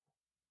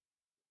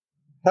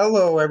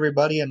Hello,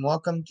 everybody, and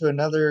welcome to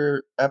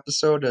another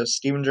episode of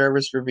Steven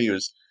Gervais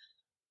Reviews.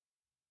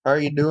 How are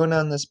you doing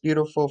on this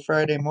beautiful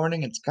Friday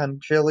morning? It's kind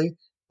of chilly,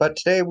 but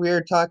today we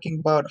are talking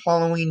about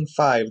Halloween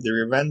 5,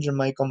 The Revenge of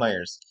Michael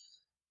Myers,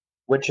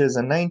 which is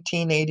a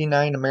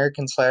 1989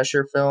 American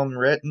slasher film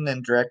written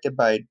and directed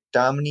by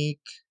Dominique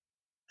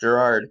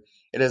Gerard.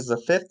 It is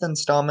the fifth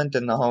installment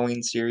in the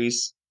Halloween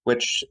series,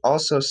 which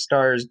also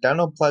stars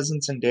Donald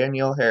Pleasance and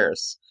Danielle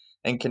Harris,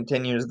 and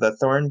continues the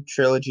Thorn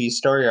trilogy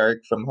story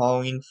arc from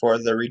Halloween for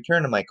The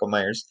Return of Michael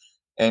Myers,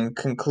 and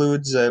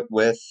concludes it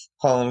with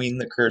Halloween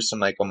The Curse of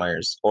Michael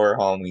Myers, or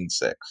Halloween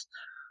 6.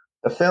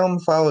 The film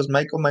follows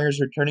Michael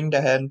Myers returning to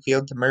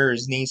Haddonfield to murder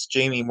his niece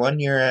Jamie 1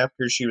 year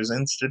after she was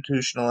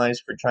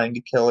institutionalized for trying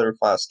to kill her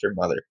foster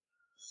mother.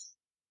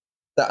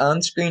 The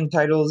on-screen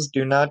titles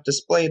do not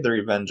display The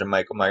Revenge of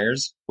Michael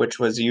Myers, which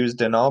was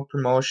used in all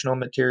promotional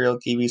material,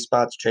 TV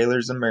spots,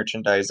 trailers, and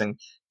merchandising. It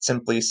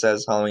simply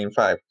says Halloween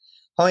 5.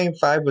 Halloween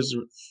 5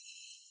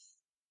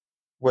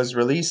 was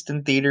released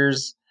in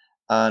theaters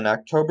on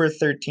October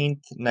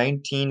 13th,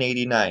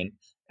 1989,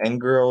 and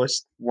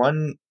grossed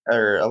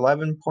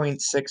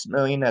 11.6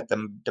 million at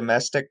the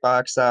domestic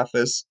box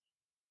office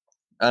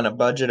on a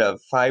budget of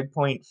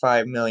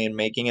 5.5 million,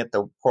 making it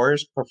the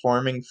poorest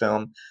performing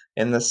film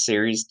in the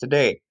series to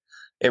date.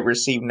 It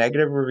received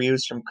negative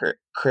reviews from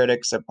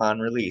critics upon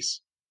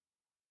release.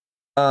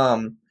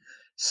 Um,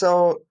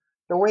 so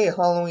the way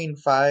Halloween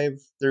 5,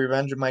 The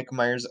Revenge of Michael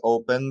Myers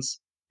opens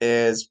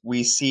is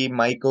we see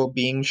Michael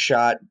being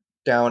shot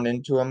down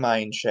into a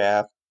mine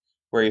shaft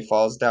where he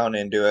falls down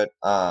into it.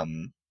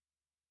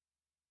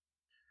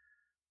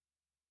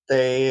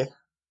 They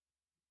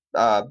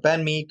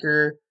Ben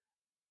Meeker,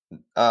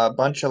 a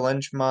bunch of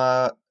lynch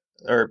mob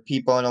or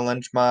people in a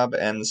lynch mob,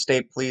 and the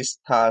state police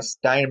toss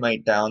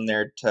dynamite down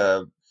there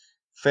to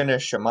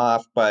finish him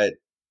off. But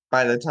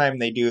by the time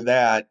they do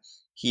that,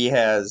 he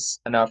has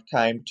enough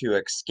time to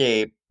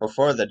escape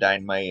before the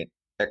dynamite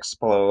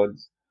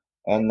explodes,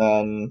 and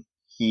then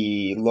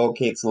he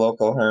locates a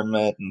local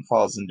hermit and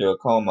falls into a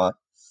coma.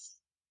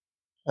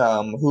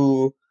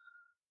 Who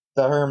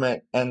the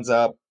hermit ends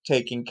up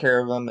taking care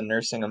of him and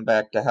nursing him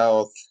back to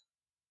health,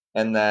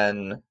 and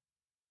then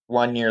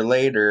 1 year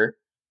later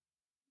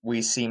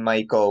we see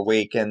Michael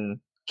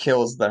awaken,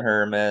 kills the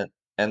hermit,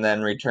 and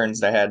then returns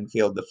to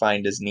Haddonfield to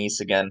find his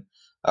niece again.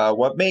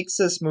 What makes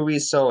this movie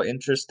so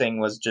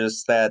interesting was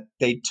just that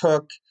they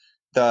took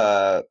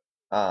the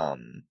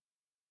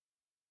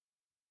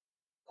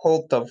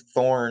Cult of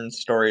Thorn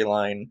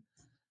storyline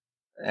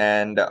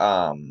and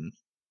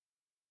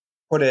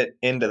put it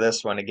into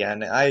this one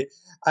again. I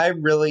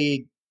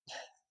really,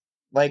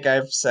 like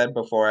I've said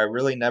before, I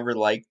really never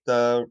liked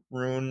the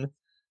Rune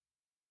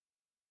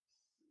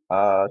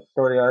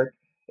story arc.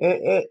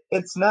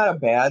 It's not a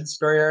bad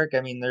story arc.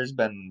 I mean, there's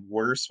been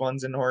worse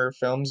ones in horror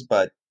films,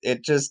 but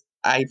it just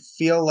I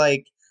feel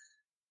like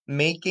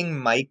making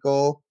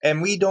Michael,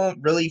 and we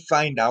don't really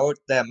find out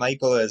that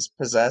Michael is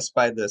possessed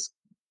by this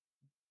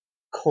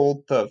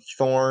cult of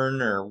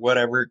Thorn or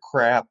whatever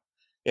crap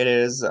it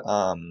is.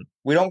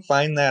 We don't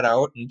find that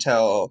out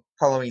until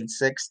Halloween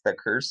 6, The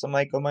Curse of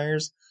Michael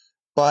Myers,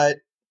 but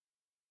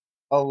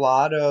a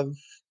lot of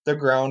the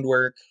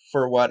groundwork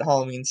for what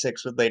Halloween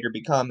 6 would later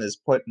become is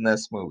put in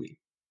this movie.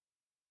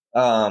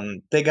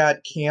 They got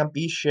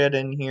campy shit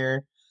in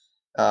here.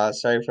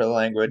 Sorry for the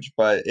language,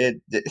 but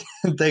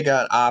they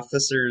got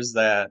officers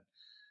that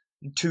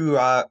two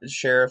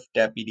sheriff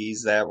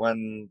deputies that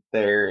when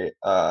they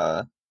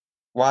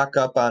walk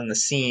up on the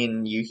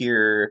scene, you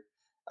hear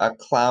a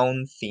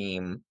clown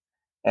theme,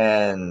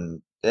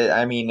 and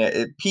I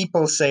mean,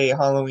 people say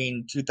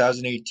Halloween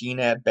 2018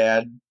 had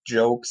bad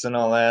jokes and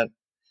all that.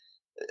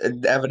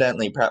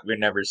 Evidently, probably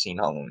never seen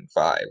Halloween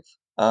 5.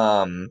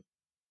 Um,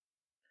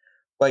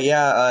 But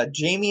yeah,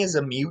 Jamie is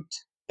a mute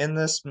in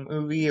this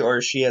movie,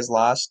 or she has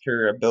lost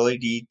her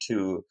ability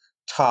to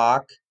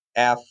talk.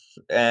 Af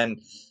and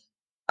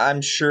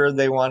I'm sure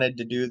they wanted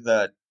to do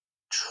the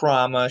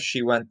trauma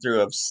she went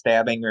through of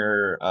stabbing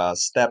her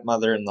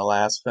stepmother in the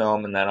last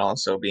film, and then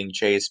also being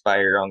chased by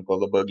her uncle,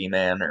 the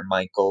boogeyman, or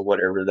Michael,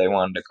 whatever they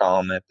wanted to call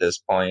him at this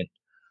point.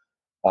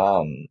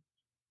 Um,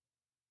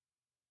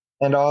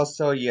 and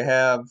also, you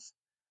have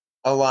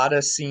a lot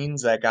of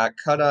scenes that got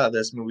cut out of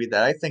this movie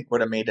that I think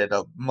would have made it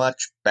a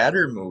much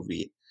better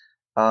movie.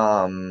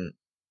 Um,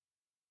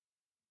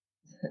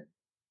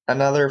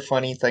 Another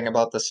funny thing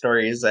about the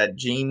story is that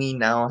Jamie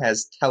now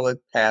has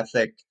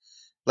telepathic,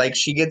 like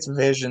she gets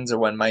visions of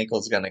when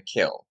Michael's gonna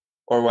kill,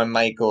 or when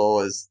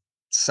Michael is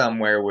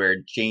somewhere where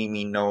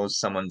Jamie knows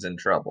someone's in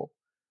trouble.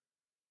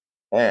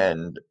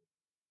 And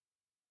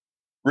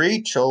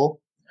Rachel,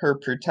 her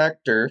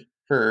protector,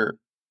 her,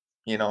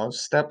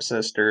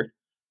 stepsister,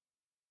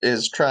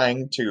 is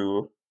trying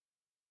to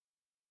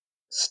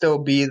still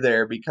be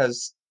there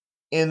because,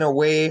 in a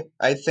way,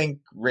 I think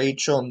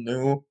Rachel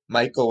knew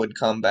Michael would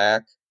come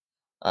back.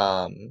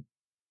 Um,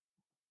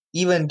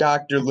 Even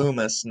Dr.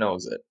 Loomis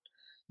knows it.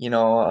 You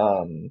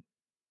know,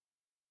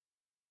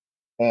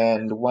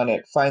 and when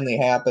it finally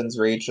happens,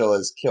 Rachel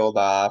is killed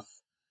off.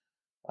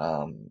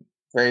 Um,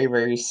 very,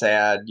 very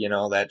sad,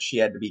 that she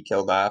had to be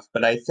killed off.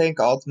 But I think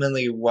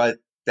ultimately what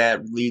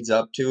that leads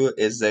up to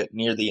is that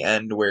near the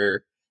end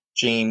where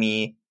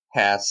Jamie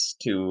has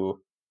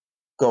to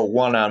go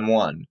one on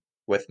one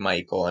with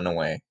Michael in a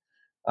way,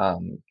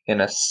 in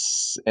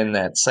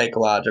that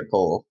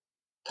psychological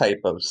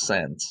type of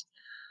sense.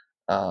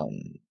 Um,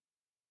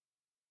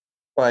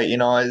 but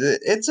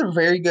it's a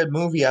very good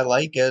movie. I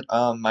like it.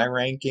 My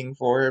ranking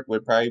for it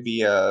would probably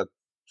be a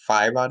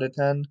 5 out of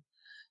 10,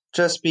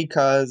 just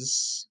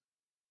because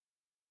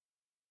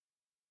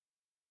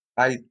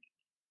I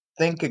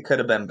think it could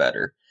have been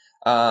better.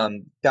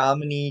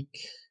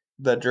 Dominique,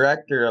 the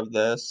director of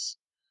this,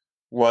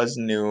 was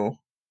new.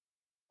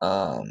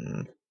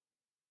 Um,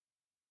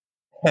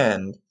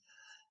 and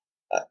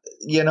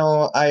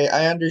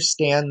I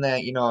understand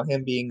that,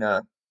 him being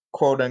a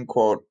quote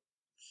unquote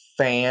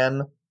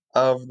fan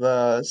of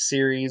the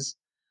series,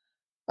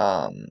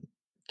 um,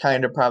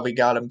 kind of probably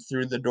got him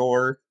through the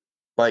door.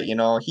 But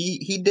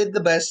he did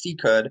the best he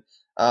could.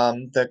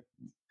 The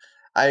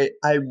I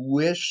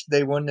wish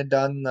they wouldn't have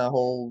done the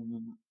whole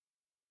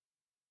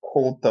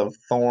Cult of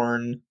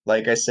Thorn.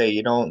 Like I say,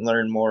 you don't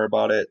learn more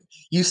about it.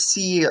 You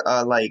see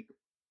a like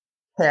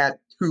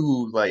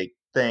tattoo like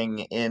thing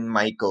in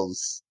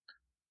Michael's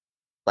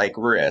like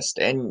wrist,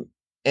 and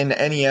in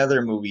any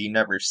other movie you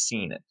never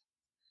seen it.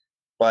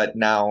 But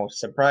now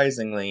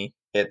surprisingly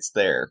it's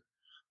there.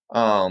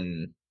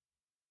 Um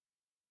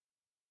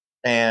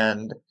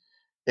and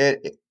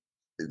it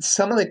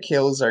some of the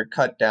kills are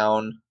cut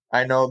down.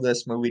 I know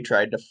this movie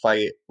tried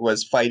to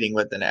was fighting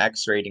with an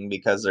X rating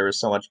because there was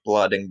so much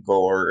blood and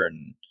gore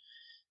and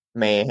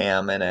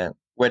mayhem in it,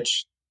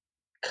 which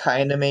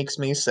kind of makes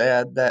me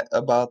sad that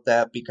about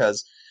that,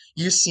 because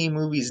you see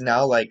movies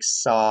now like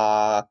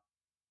Saw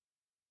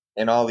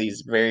and all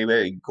these very,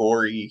 very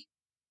gory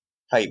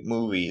type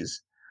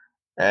movies,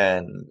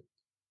 and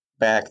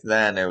back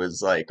then it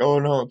was like, oh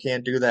no,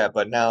 can't do that,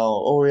 but now,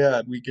 oh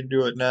yeah, we can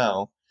do it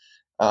now.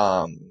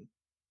 Um,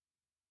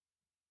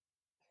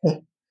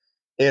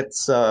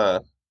 it's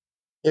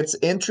it's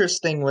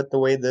interesting with the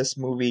way this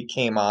movie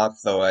came off,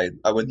 though.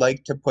 I would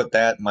like to put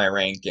that in my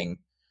ranking,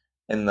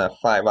 in the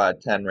 5 out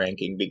of 10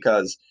 ranking,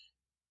 because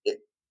it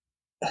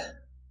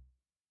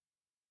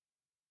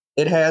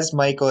it has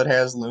Michael, it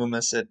has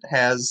Loomis, it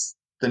has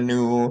the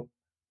new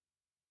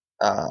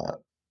uh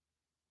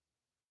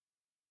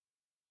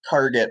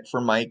target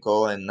for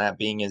Michael, and that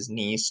being his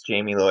niece,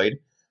 Jamie Lloyd.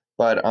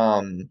 But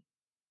and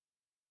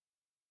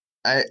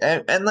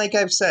like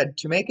I've said,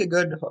 to make a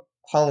good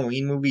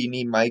Halloween movie, you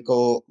need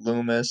Michael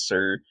Loomis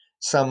or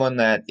someone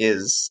that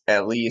is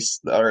at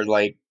least, or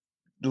like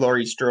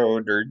Laurie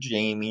Strode or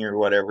Jamie or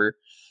whatever.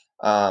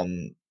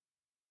 Um,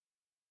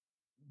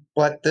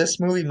 but this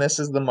movie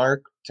misses the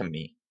mark to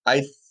me.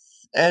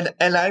 And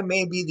I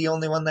may be the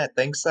only one that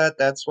thinks that.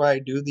 That's why I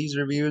do these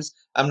reviews.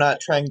 I'm not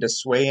trying to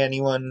sway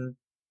anyone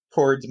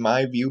towards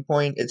my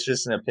viewpoint. It's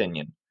just an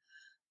opinion.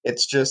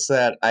 It's just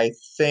that I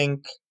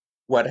think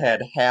what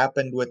had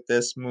happened with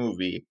this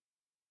movie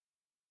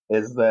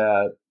is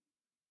that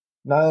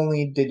not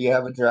only did you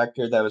have a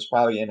director that was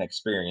probably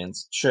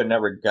inexperienced, should have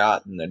never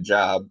gotten the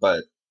job,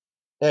 but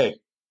hey,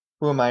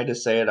 who am I to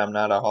say it? I'm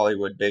not a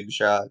Hollywood big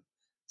shot.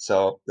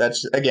 So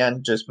that's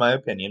again just my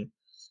opinion.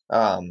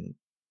 Um,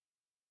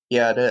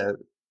 yeah,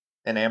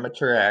 an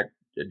amateur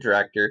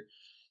director.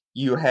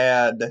 You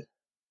had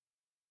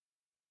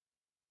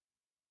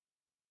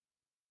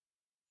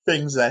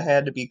things that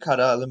had to be cut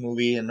out of the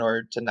movie in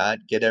order to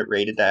not get it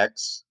rated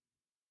X.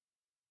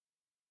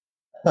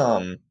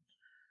 Um,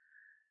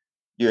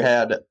 you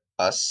had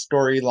a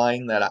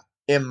storyline that,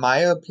 in my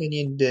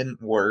opinion,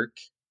 didn't work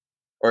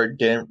or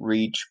didn't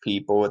reach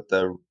people with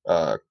the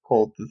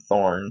Colt and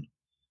Thorn,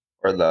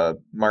 or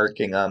the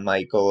marking on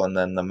Michael, and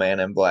then the Man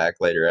in Black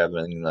later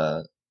having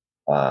the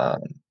uh,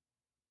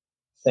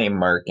 same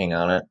marking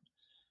on it.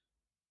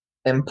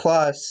 And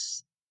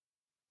plus,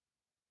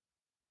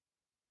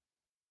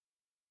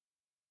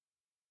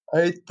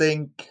 I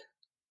think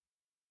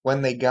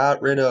when they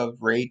got rid of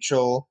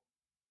Rachel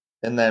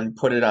and then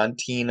put it on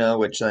Tina,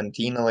 which then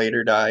Tina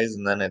later dies,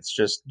 and then it's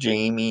just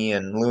Jamie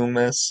and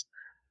Loomis,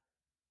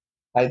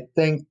 I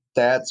think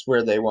that's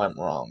where they went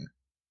wrong.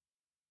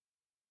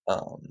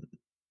 Um,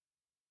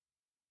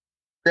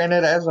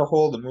 Granted, as a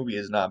whole, the movie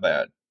is not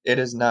bad. It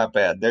is not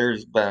bad.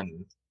 There's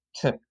been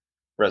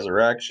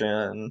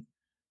Resurrection,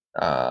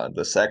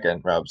 the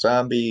second Rob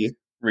Zombie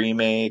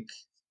remake.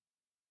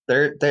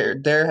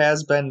 There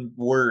has been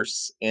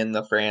worse in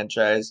the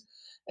franchise,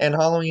 and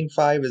Halloween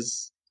 5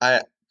 is,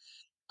 I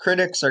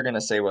critics are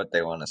gonna say what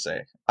they want to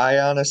say. I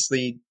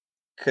honestly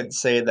could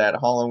say that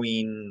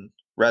Halloween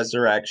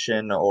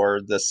Resurrection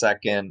or the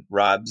second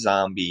Rob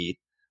Zombie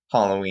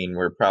Halloween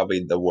were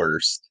probably the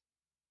worst.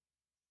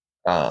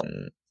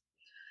 Um,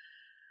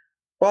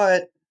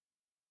 but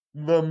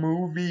the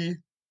movie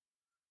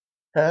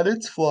had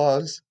its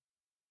flaws,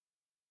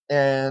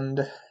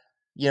 and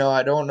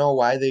I don't know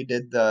why they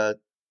did the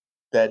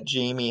that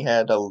Jamie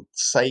had a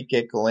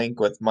psychic link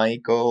with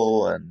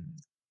Michael and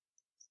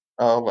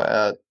all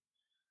that.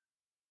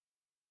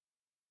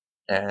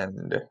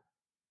 And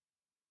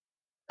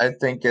I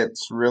think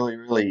it's really,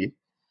 really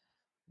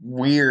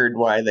weird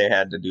why they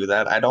had to do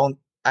that. I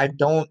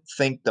don't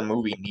think the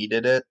movie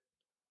needed it,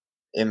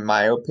 in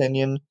my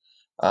opinion.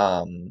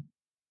 Um,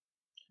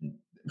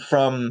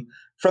 from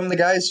from the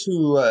guys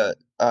who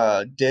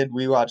did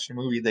we watched the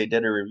movie, they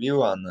did a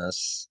review on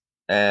this,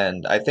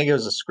 and I think it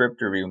was a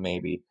script review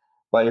maybe.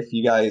 But if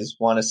you guys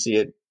want to see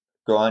it,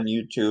 go on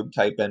YouTube,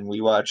 type in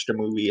 "We watched a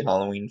movie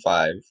Halloween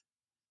 5,"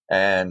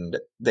 and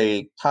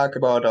they talk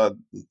about a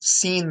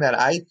scene that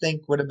I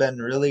think would have been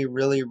really,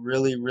 really,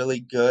 really, really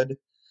good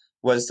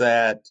was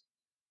that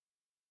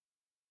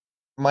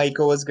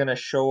Michael was going to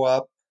show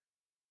up.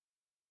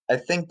 I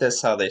think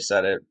that's how they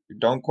said it.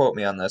 Don't quote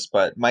me on this,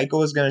 but Michael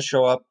was going to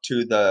show up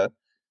to the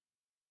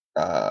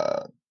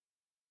uh,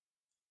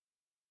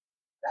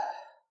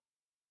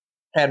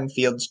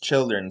 Haddonfield's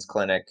Children's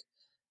Clinic,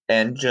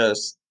 and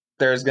just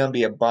there's going to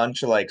be a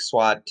bunch of like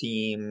SWAT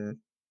team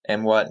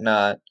and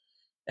whatnot,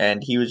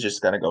 and he was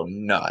just going to go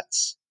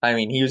nuts. I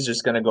mean, he was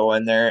just going to go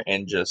in there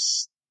and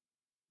just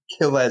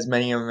kill as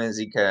many of them as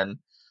he can.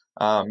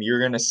 You're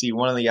going to see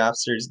one of the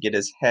officers get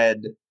his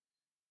head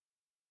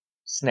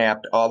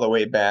snapped all the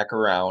way back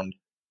around,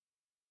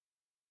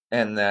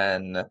 and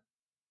then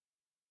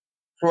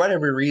for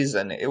whatever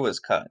reason, it was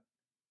cut.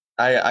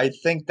 I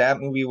think that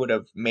movie would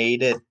have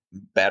made it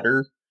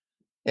better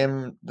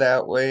in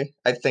that way.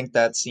 I think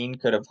that scene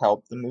could have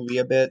helped the movie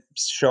a bit,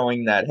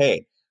 showing that,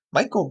 hey,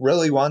 Michael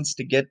really wants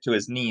to get to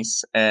his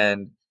niece,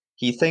 and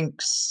he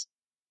thinks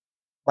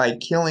by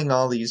killing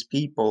all these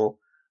people,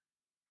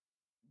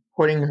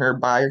 putting her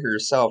by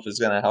herself is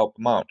going to help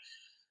him out.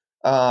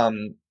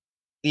 Um,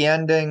 the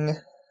ending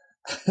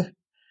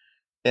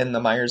in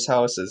the Myers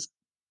house is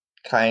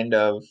kind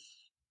of,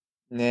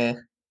 nah,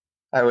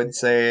 I would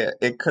say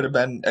it could have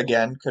been,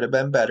 again, could have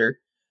been better.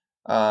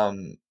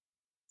 Um,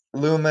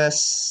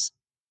 Loomis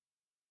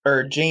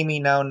or Jamie,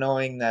 now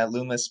knowing that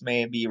Loomis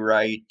may be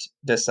right,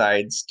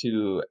 decides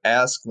to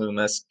ask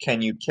Loomis,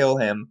 "Can you kill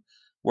him?"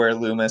 Where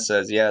Loomis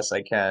says, "Yes,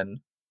 I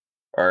can,"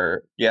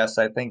 or "Yes,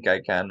 I think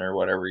I can," or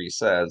whatever he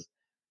says.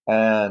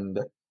 And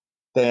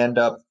they end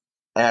up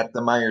at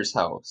the Myers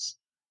house,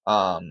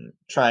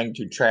 trying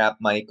to trap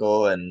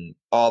Michael, and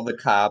all the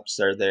cops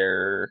are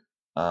there,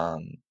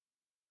 um,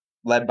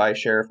 led by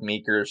Sheriff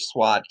Meeker's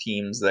SWAT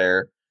teams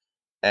there.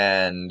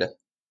 And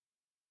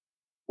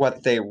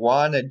what they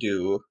want to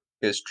do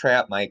is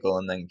trap Michael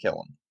and then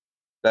kill him.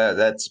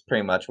 That's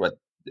pretty much what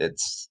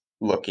it's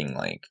looking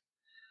like.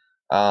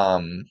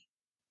 Um,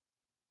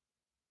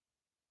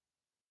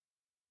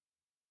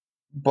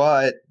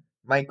 but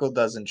Michael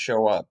doesn't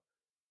show up.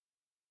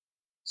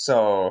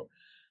 So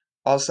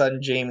all of a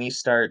sudden Jamie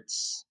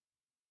starts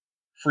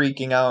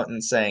freaking out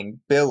and saying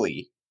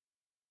Billy,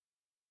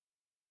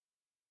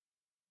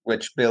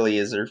 which Billy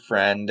is her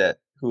friend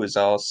who is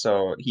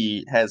also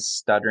he has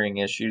stuttering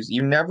issues.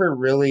 You never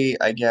really,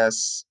 I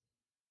guess,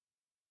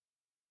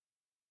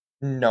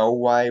 know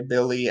why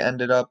Billy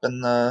ended up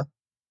in the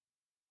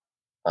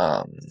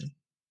um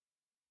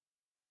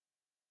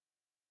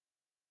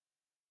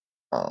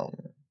um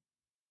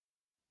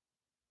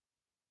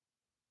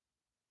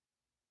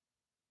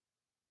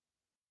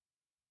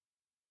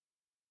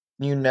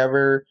you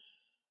never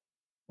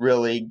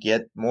really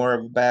get more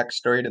of a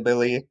backstory to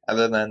Billy,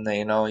 other than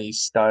they know he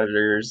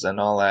stutters and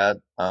all that.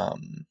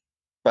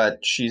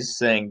 But she's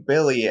saying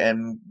Billy,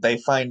 and they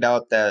find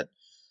out that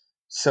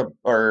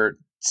or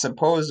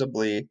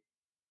supposedly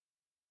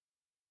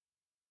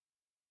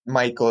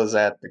Michael is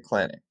at the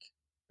clinic,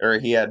 or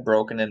he had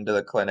broken into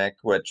the clinic,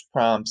 which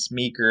prompts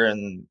Meeker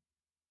and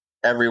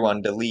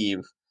everyone to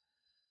leave,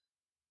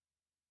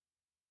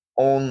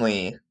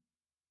 only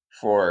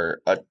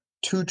for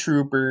two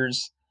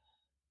troopers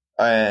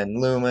and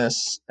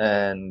Loomis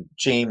and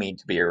Jamie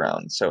to be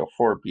around, so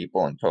four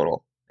people in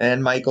total.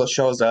 And Michael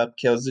shows up,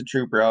 kills the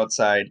trooper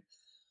outside.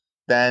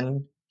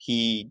 Then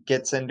he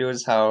gets into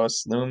his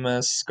house.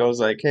 Loomis goes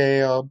like,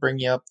 "Hey, I'll bring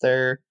you up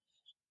there."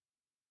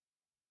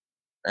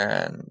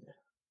 And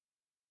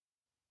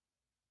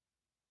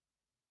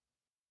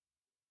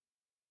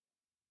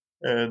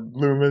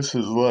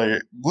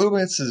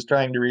Loomis is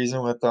trying to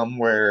reason with them,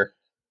 where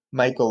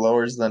Michael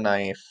lowers the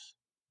knife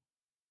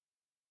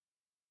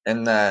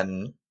and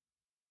then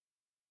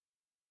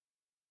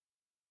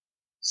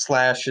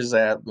slashes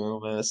at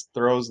Loomis,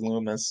 throws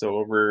Loomis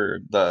over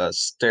the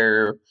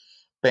stair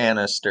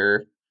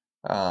banister.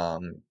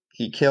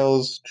 He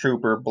kills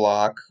Trooper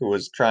Block, who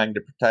was trying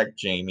to protect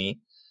Jamie.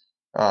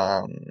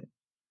 Um,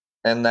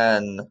 and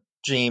then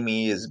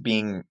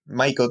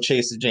Michael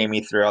chases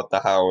Jamie throughout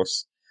the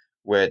house,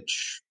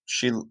 which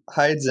she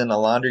hides in a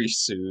laundry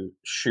suit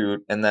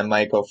chute, and then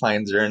Michael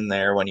finds her in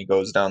there when he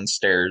goes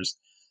downstairs.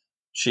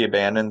 She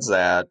abandons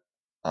that,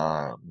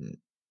 um,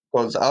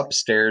 goes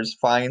upstairs,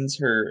 finds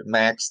her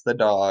Max the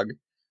dog,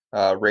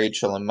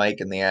 Rachel and Mike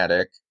in the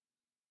attic.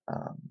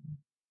 Um,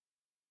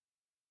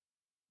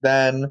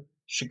 then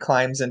she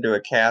climbs into a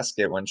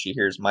casket when she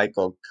hears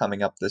Michael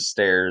coming up the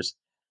stairs.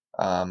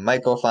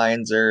 Michael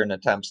finds her and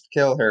attempts to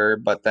kill her,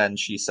 but then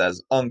she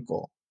says,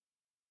 "Uncle."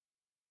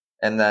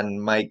 And then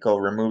Michael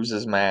removes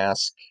his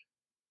mask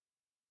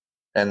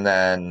and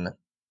then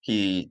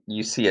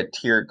you see a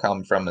tear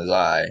come from his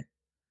eye,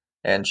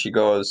 and she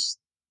goes,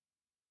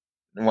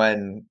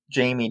 when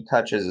Jamie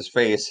touches his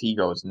face, he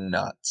goes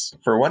nuts.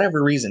 For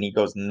whatever reason, he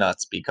goes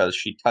nuts because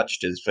she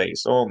touched his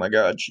face. Oh my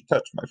God, she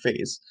touched my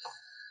face.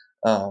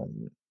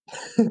 Um,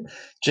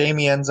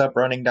 Jamie ends up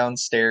running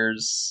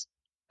downstairs,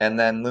 and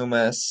then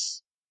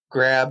Loomis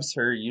grabs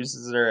her,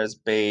 uses her as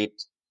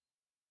bait,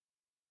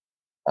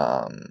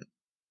 um,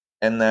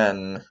 and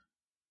then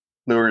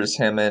lures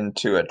him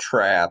into a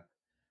trap,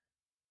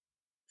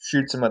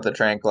 shoots him with a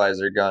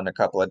tranquilizer gun a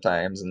couple of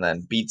times, and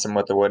then beats him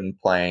with a wooden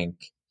plank.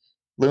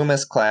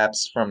 Loomis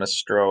claps from a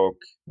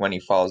stroke when he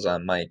falls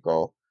on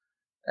Michael,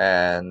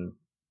 and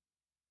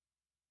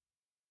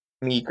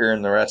Meeker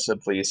and the rest of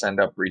the police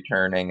end up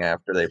returning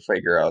after they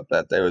figure out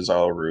that it was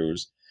all a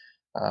ruse.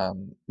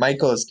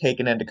 Michael is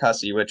taken into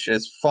custody, which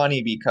is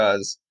funny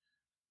because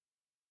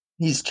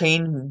he's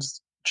chained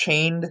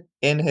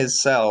in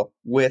his cell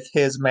with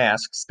his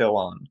mask still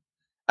on.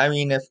 I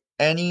mean, if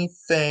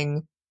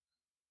anything,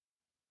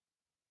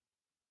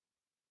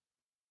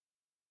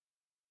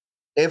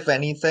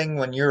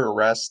 when you're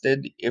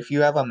arrested, if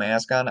you have a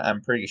mask on,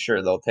 I'm pretty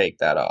sure they'll take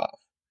that off.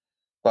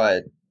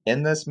 But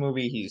in this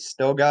movie, he's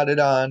still got it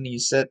on.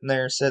 He's sitting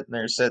there, sitting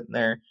there, sitting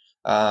there.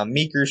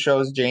 Meeker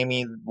shows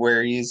Jamie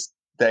where he's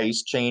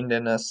chained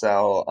in a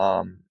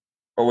cell,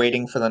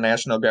 awaiting for the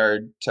National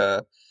Guard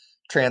to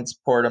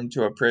transport him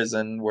to a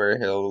prison where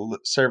he'll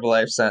serve a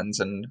life sentence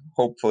and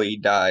hopefully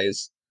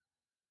dies.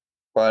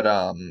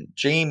 But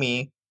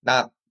Jamie,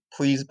 not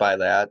pleased by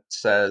that,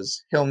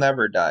 says he'll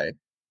never die.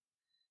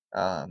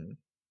 Um,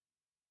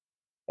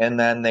 and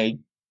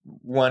then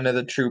one of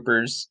the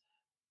troopers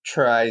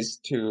tries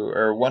to,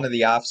 or one of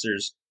the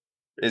officers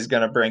is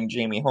going to bring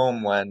Jamie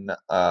home when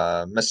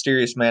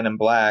mysterious man in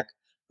black,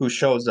 who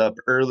shows up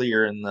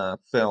earlier in the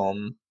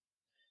film,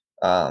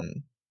 um,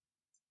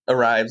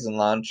 arrives and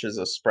launches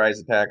a surprise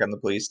attack on the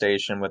police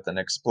station with an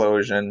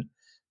explosion,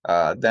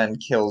 then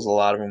kills a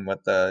lot of them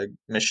with a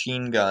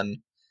machine gun.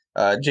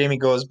 Jamie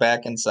goes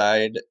back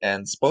inside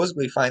and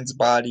supposedly finds the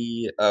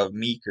body of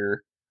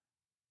Meeker,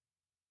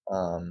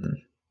 um,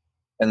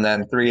 and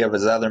then three of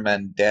his other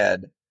men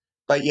dead.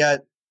 But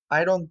yet,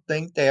 I don't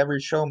think they ever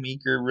show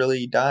Meeker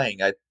really dying.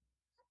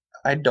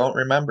 I don't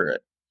remember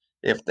it.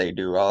 If they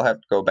do, I'll have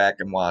to go back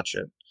and watch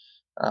it.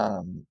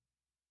 Um,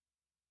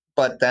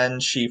 but then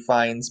she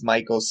finds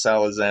Michael's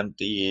cell is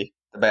empty.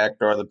 The back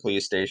door of the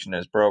police station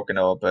is broken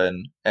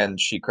open, and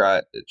she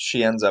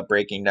ends up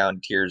breaking down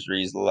in tears,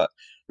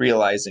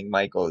 realizing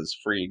Michael is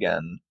free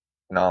again,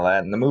 and all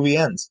that. And the movie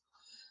ends.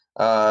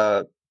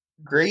 Uh,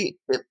 great.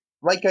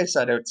 Like I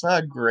said, it's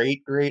not a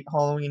great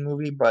Halloween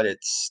movie, but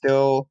it's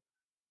still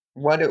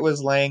what it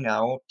was laying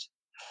out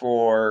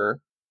for.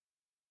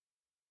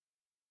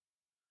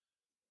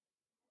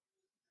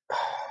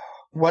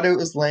 What it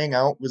was laying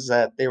out was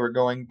that they were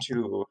going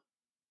to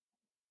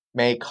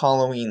make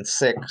Halloween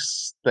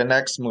 6, the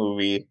next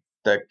movie,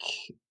 the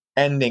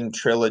ending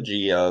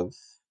trilogy of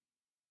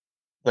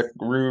the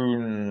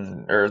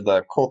Rune or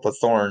the Cult of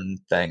Thorn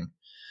thing.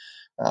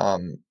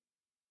 Um,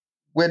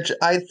 which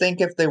I think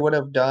if they would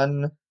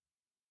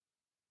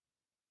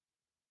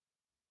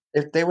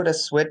have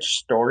switched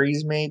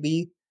stories,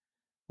 maybe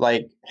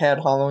like had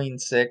Halloween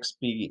 6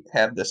 be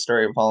have the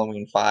story of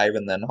Halloween 5,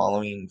 and then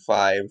Halloween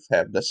 5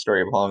 have the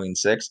story of Halloween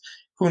 6.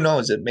 Who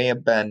knows? It may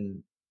have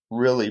been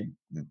really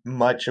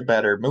much a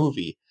better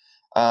movie.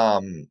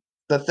 Um,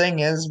 the thing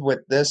is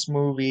with this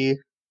movie,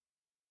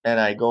 and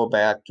I go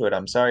back to it.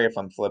 I'm sorry if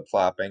I'm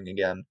flip-flopping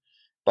again,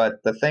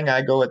 but the thing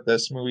I go with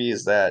this movie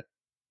is that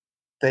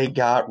they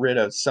got rid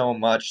of so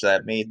much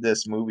that made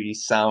this movie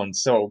sound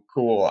so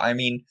cool. I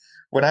mean,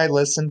 when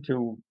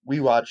we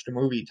watched a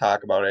movie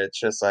talk about it, it's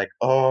just like,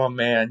 oh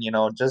man,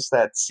 just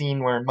that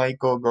scene where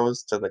Michael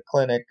goes to the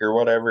clinic or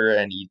whatever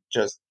and he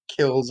just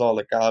kills all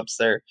the cops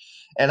there.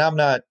 And I'm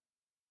not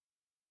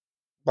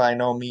by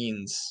no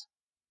means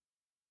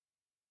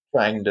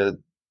trying to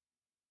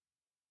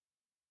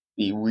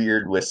be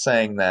weird with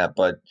saying that,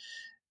 but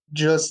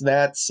just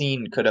that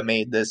scene could have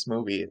made this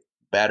movie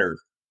better.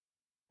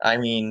 I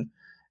mean,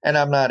 and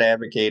I'm not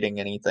advocating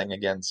anything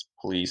against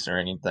police or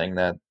anything.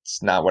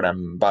 That's not what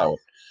I'm about.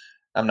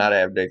 I'm not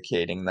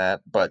advocating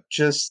that, but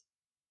just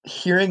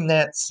hearing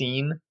that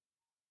scene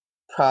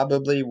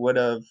probably would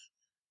have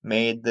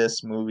made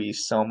this movie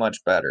so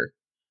much better.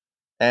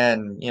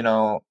 And,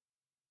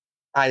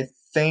 I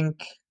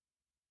think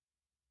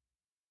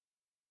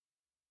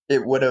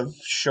it would have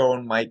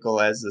shown Michael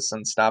as this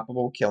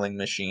unstoppable killing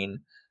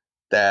machine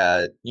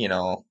that,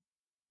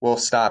 will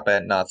stop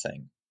at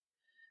nothing.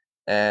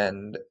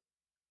 And,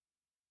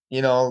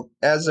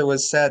 as it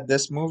was said,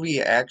 this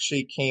movie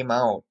actually came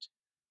out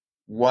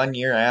 1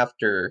 year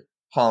after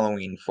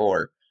Halloween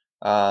 4.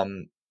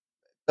 Um,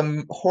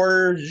 the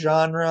horror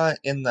genre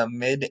in the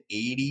mid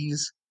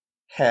 80s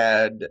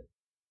had,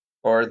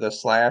 or the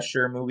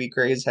slasher movie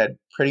craze had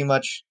pretty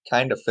much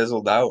kind of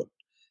fizzled out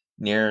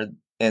near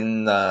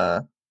in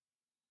the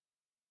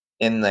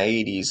in the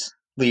 80s,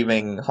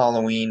 leaving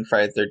Halloween,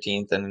 Friday the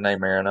 13th, and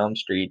Nightmare on Elm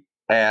Street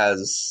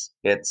as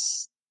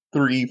its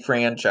three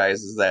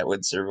franchises that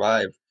would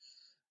survive.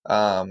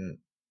 Um,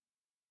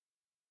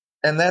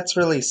 and that's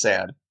really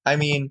sad. I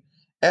mean,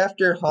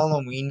 after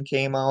Halloween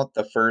came out,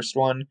 the first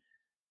one,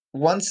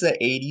 once the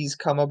 80s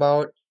come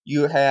about,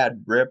 you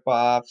had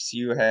rip-offs,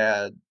 you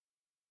had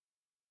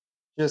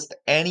just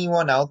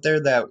anyone out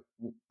there that,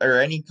 or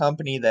any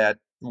company that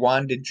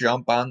wanted to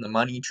jump on the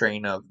money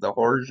train of the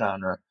horror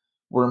genre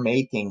were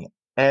making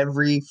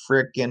every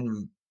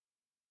freaking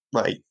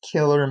like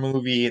killer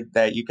movie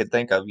that you could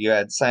think of. You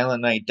had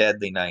Silent Night,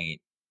 Deadly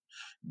Night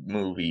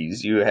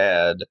movies, you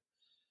had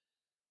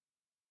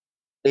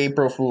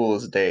April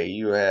Fool's Day,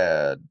 you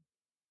had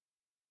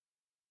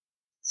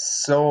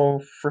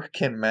so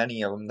freaking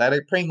many of them that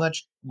it pretty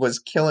much was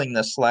killing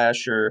the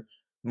slasher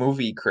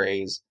movie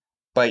craze.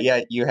 But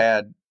yet you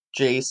had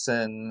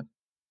Jason,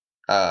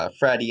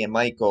 Freddy, and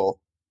Michael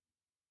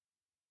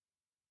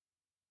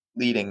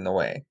leading the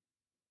way.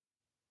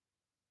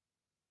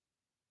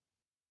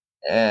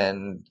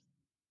 And,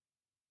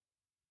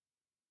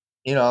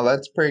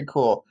 that's pretty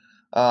cool.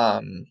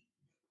 Um,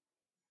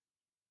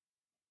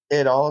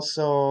 it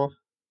also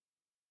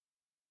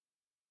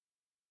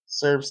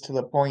serves to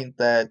the point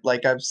that,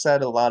 like I've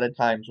said a lot of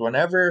times,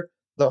 whenever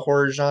the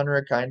horror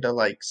genre kind of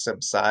like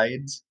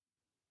subsides,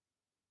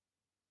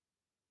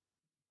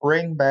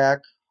 bring back,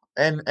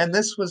 and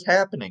this was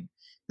happening.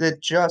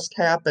 That just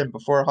happened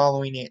before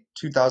Halloween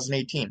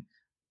 2018.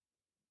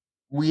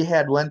 We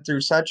had went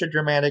through such a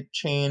dramatic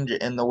change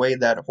in the way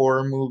that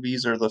horror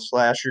movies or the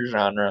slasher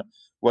genre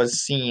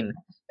was seen,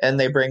 and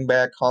they bring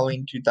back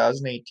Halloween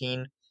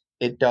 2018.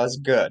 It does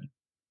good.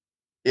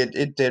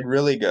 It did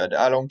really good.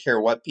 I don't care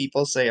what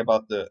people say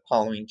about the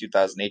Halloween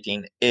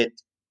 2018.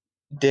 It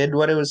did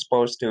what it was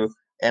supposed to,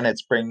 and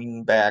it's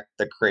bringing back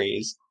the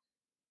craze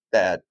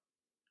that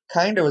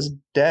kind of was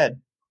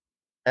dead.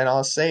 And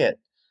I'll say it.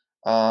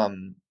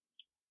 Um,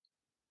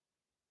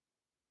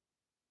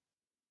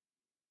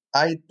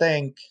 I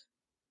think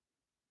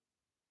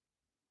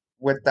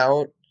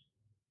without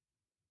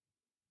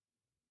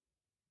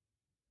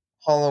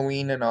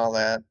Halloween and all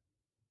that,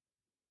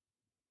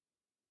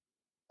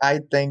 I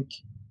think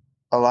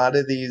a lot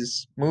of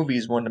these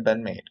movies wouldn't have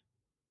been made.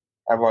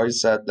 I've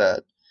always said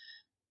that.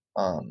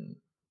 Um,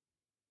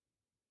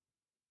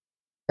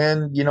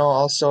 and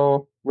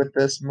also with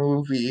this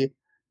movie,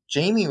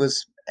 Jamie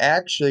was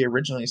actually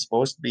originally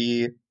supposed to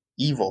be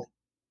evil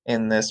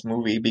in this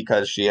movie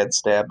because she had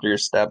stabbed her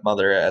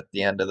stepmother at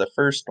the end of the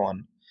first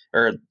one,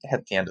 or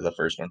at the end of the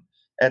first one,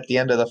 at the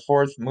end of the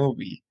fourth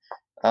movie.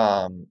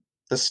 Um,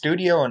 the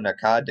studio and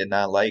Nakad did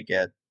not like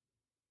it,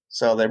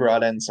 so they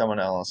brought in someone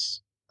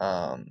else.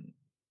 Um,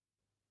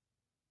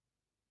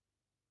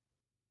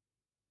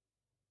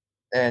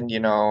 and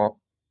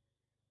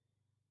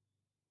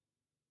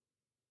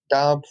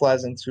Donald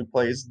Pleasance, who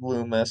plays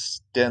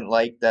Loomis, didn't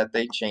like that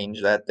they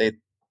changed that. They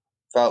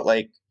felt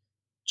like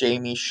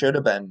Jamie should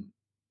have been.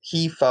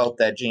 He felt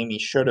that Jamie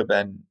should have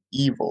been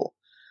evil.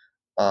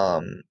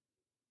 Um,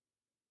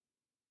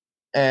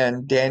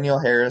 and Danielle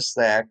Harris,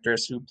 the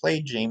actress who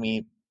played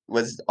Jamie,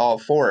 was all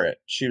for it.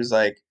 She was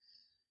like,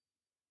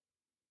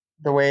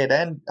 the way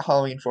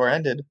Halloween 4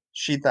 ended,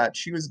 she thought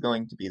she was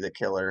going to be the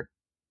killer,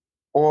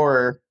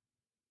 or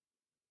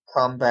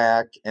come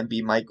back and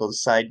be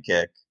Michael's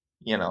sidekick,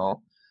 you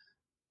know.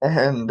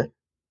 And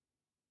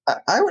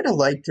I would have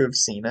liked to have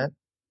seen it.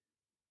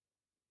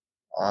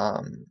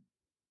 Um,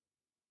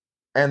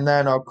 and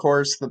then, of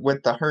course,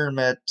 with the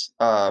hermit,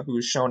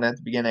 who's shown at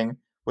the beginning,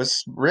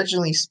 was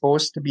originally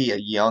supposed to be a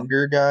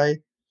younger guy.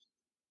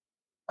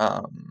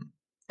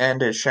 And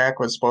his shack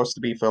was supposed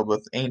to be filled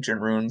with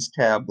ancient runes,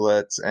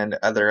 tablets, and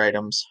other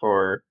items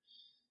for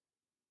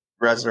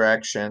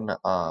resurrection.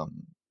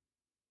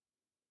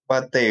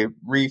 But they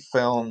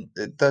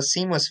refilmed the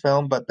scene was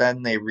filmed, but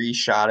then they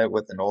reshot it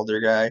with an older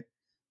guy.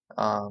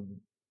 Um,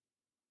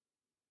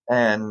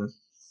 and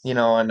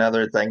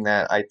another thing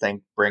that I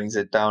think brings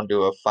it down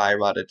to a 5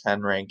 out of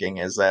 10 ranking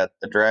is that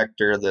the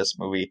director of this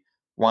movie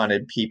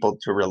wanted people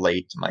to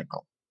relate to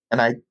Michael,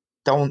 and I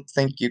don't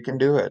think you can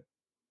do it.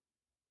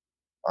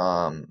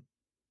 Um,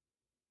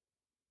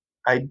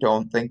 I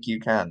don't think you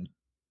can.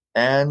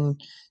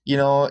 And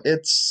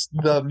it's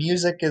the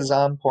music is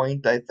on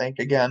point. I think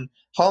again,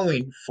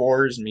 Halloween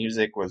 4's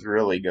music was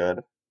really good.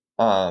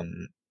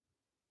 Um,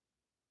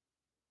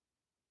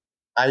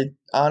 I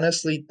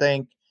honestly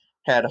think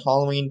had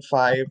Halloween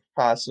 5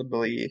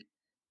 possibly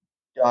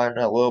done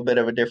a little bit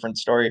of a different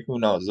story, who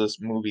knows? This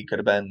movie could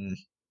have been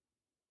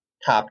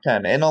top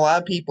 10. And a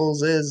lot of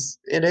people's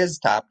it is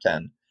top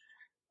 10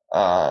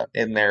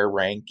 in their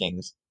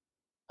rankings.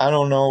 I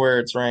don't know where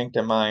it's ranked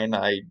in mine.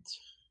 I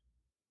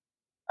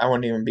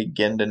wouldn't even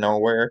begin to know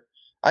where.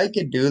 I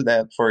could do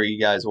that for you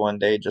guys one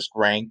day, just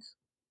rank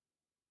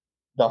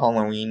the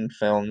Halloween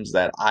films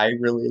that I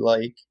really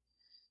like.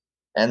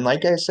 And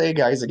like I say,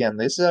 guys, again,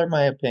 these are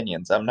my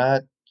opinions. I'm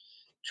not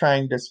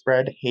trying to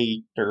spread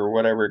hate or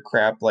whatever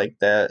crap like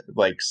that,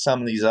 like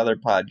some of these other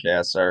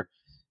podcasts are,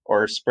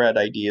 or spread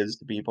ideas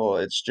to people.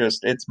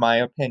 It's my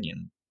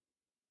opinion.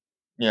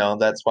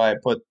 That's why I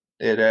put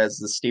it as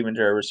the Steven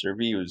Gervais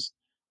reviews.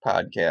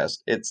 podcast.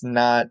 It's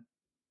not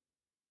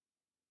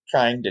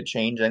trying to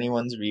change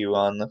anyone's view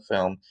on the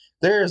film.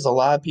 There's a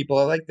lot of people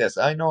that like this.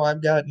 I know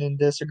I've gotten in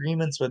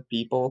disagreements with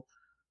people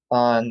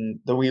on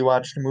the We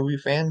Watched a Movie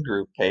fan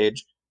group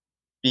page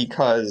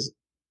because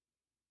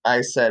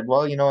I said,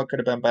 well, it could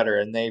have been better.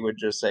 And they would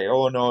just say,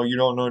 oh, no, you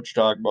don't know what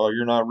you're talking about.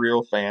 You're not a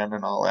real fan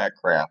and all that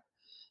crap.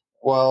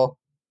 Well,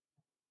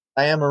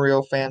 I am a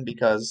real fan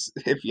because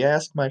if you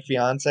ask my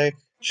fiance,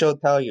 she'll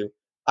tell you,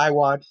 I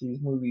watch these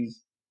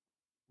movies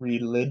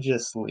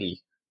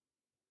religiously.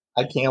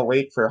 I can't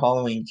wait for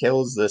Halloween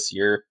Kills this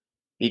year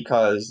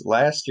because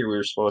last year we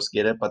were supposed to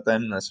get it, but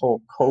then this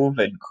whole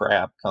COVID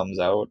crap comes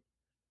out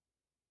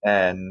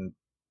and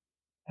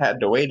had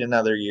to wait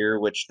another year,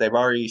 which they've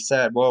already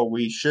said, well,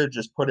 we should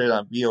just put it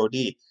on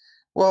VOD.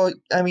 Well,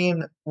 I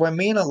mean, when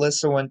me and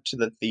Alyssa went to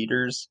the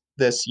theaters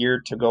this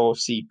year to go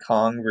see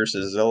Kong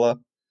versus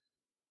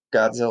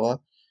Godzilla,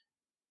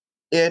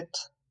 it,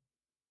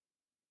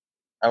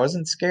 I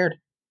wasn't scared.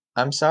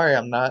 I'm sorry,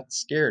 I'm not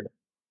scared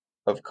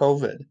of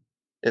COVID.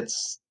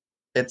 It's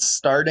it's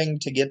starting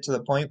to get to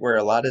the point where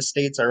a lot of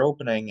states are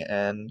opening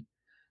and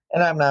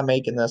I'm not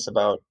making this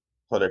about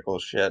political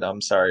shit.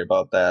 I'm sorry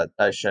about that.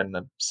 I shouldn't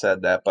have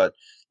said that, but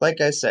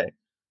like I say,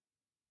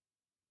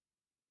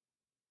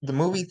 the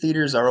movie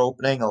theaters are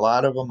opening. A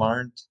lot of them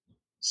aren't.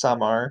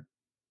 Some are.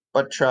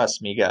 But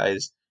trust me,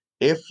 guys,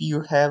 if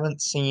you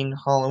haven't seen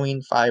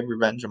Halloween 5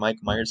 Revenge of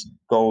Michael Myers,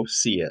 go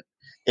see it.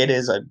 It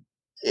is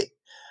it,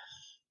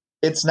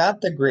 it's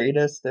not the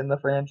greatest in the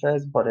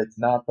franchise, but it's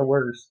not the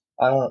worst.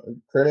 I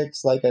don't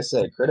critics, like I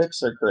say,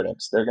 critics are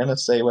critics. They're gonna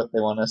say what they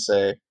want to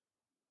say,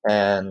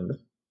 and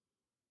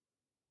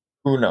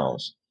who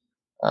knows?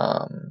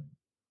 Um,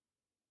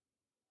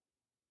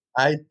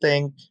 I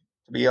think,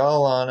 to be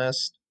all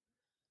honest,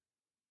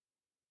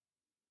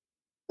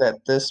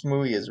 that this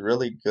movie is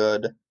really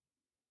good.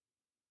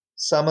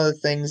 Some of the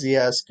things,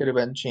 yes, could have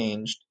been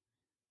changed,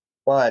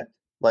 but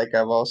like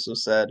I've also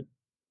said,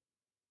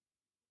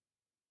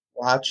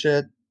 watch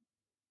it.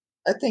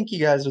 I think you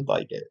guys would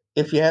like it.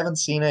 If you haven't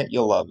seen it,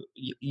 you'll love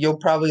it. You'll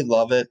probably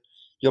love it.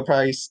 You'll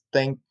probably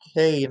think,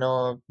 hey,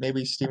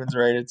 maybe Steven's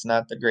right. It's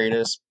not the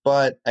greatest,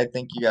 but I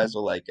think you guys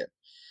will like it.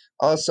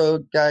 Also,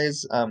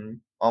 guys,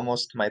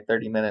 almost to my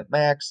 30-minute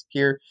max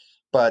here,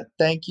 but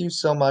thank you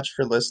so much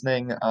for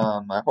listening.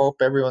 I hope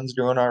everyone's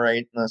doing all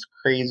right in this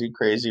crazy,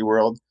 crazy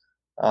world.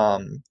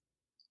 Um,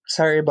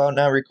 Sorry about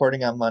not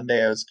recording on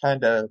Monday. I was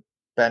kind of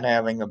been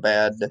having a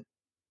bad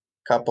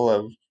couple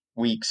of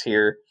weeks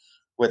here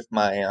with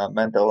my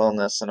mental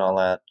illness and all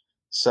that.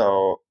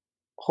 So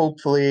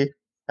hopefully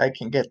I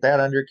can get that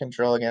under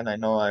control again. I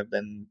know I've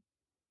been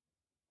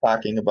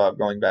talking about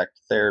going back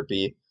to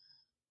therapy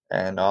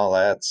and all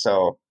that.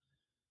 So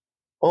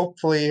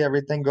hopefully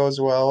everything goes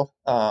well.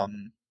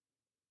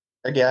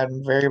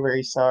 Again, very,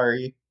 very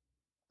sorry.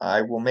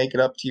 I will make it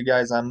up to you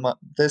guys on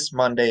this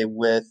Monday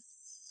with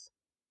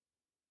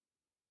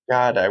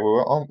God. I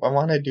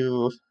want to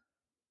do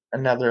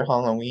another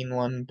Halloween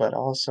one, but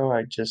also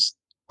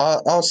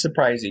I'll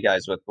surprise you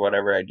guys with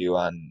whatever I do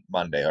on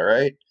Monday, all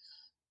right?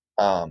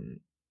 Um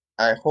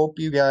I hope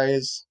you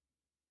guys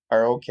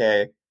are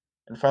okay.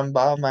 And from the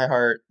bottom of my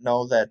heart,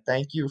 know that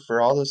thank you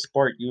for all the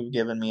support you've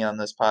given me on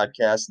this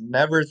podcast.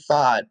 Never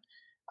thought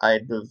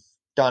I'd have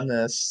done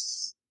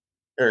this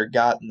or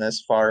gotten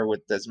this far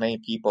with as many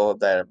people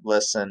that have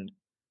listened.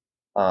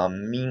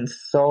 Means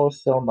so,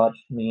 so much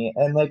to me.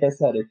 And like I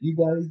said, if you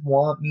guys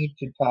want me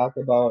to talk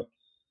about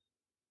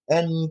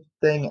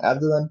anything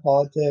other than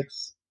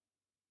politics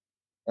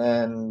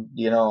and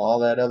all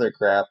that other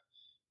crap,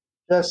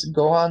 just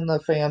go on the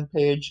fan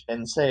page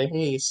and say,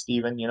 hey,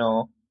 Steven,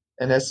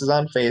 and this is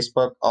on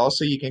Facebook.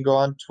 Also, you can go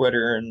on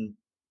Twitter and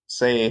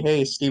say,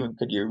 hey, Steven,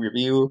 could you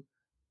review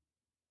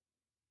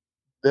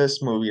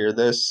this movie or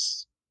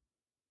this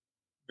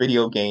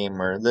video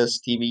game or this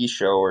TV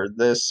show or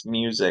this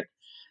music?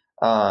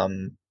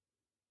 Um,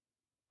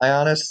 I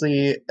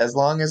honestly, as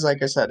long as,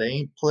 like I said, it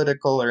ain't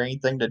political or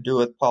anything to do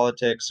with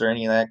politics or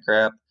any of that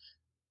crap,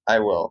 I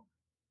will.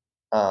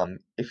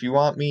 If you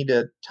want me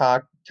to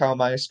tell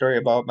my story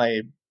about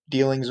my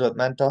dealings with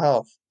mental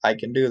health, I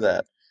can do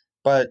that.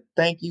 But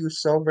thank you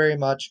so very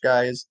much,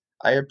 guys.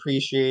 I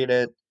appreciate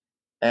it,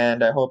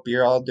 and I hope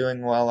you're all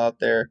doing well out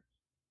there.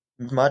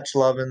 Much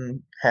love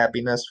and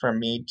happiness from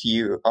me to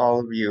you, all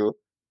of you.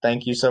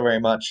 Thank you so very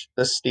much.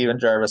 This is Stephen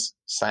Jarvis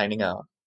signing out.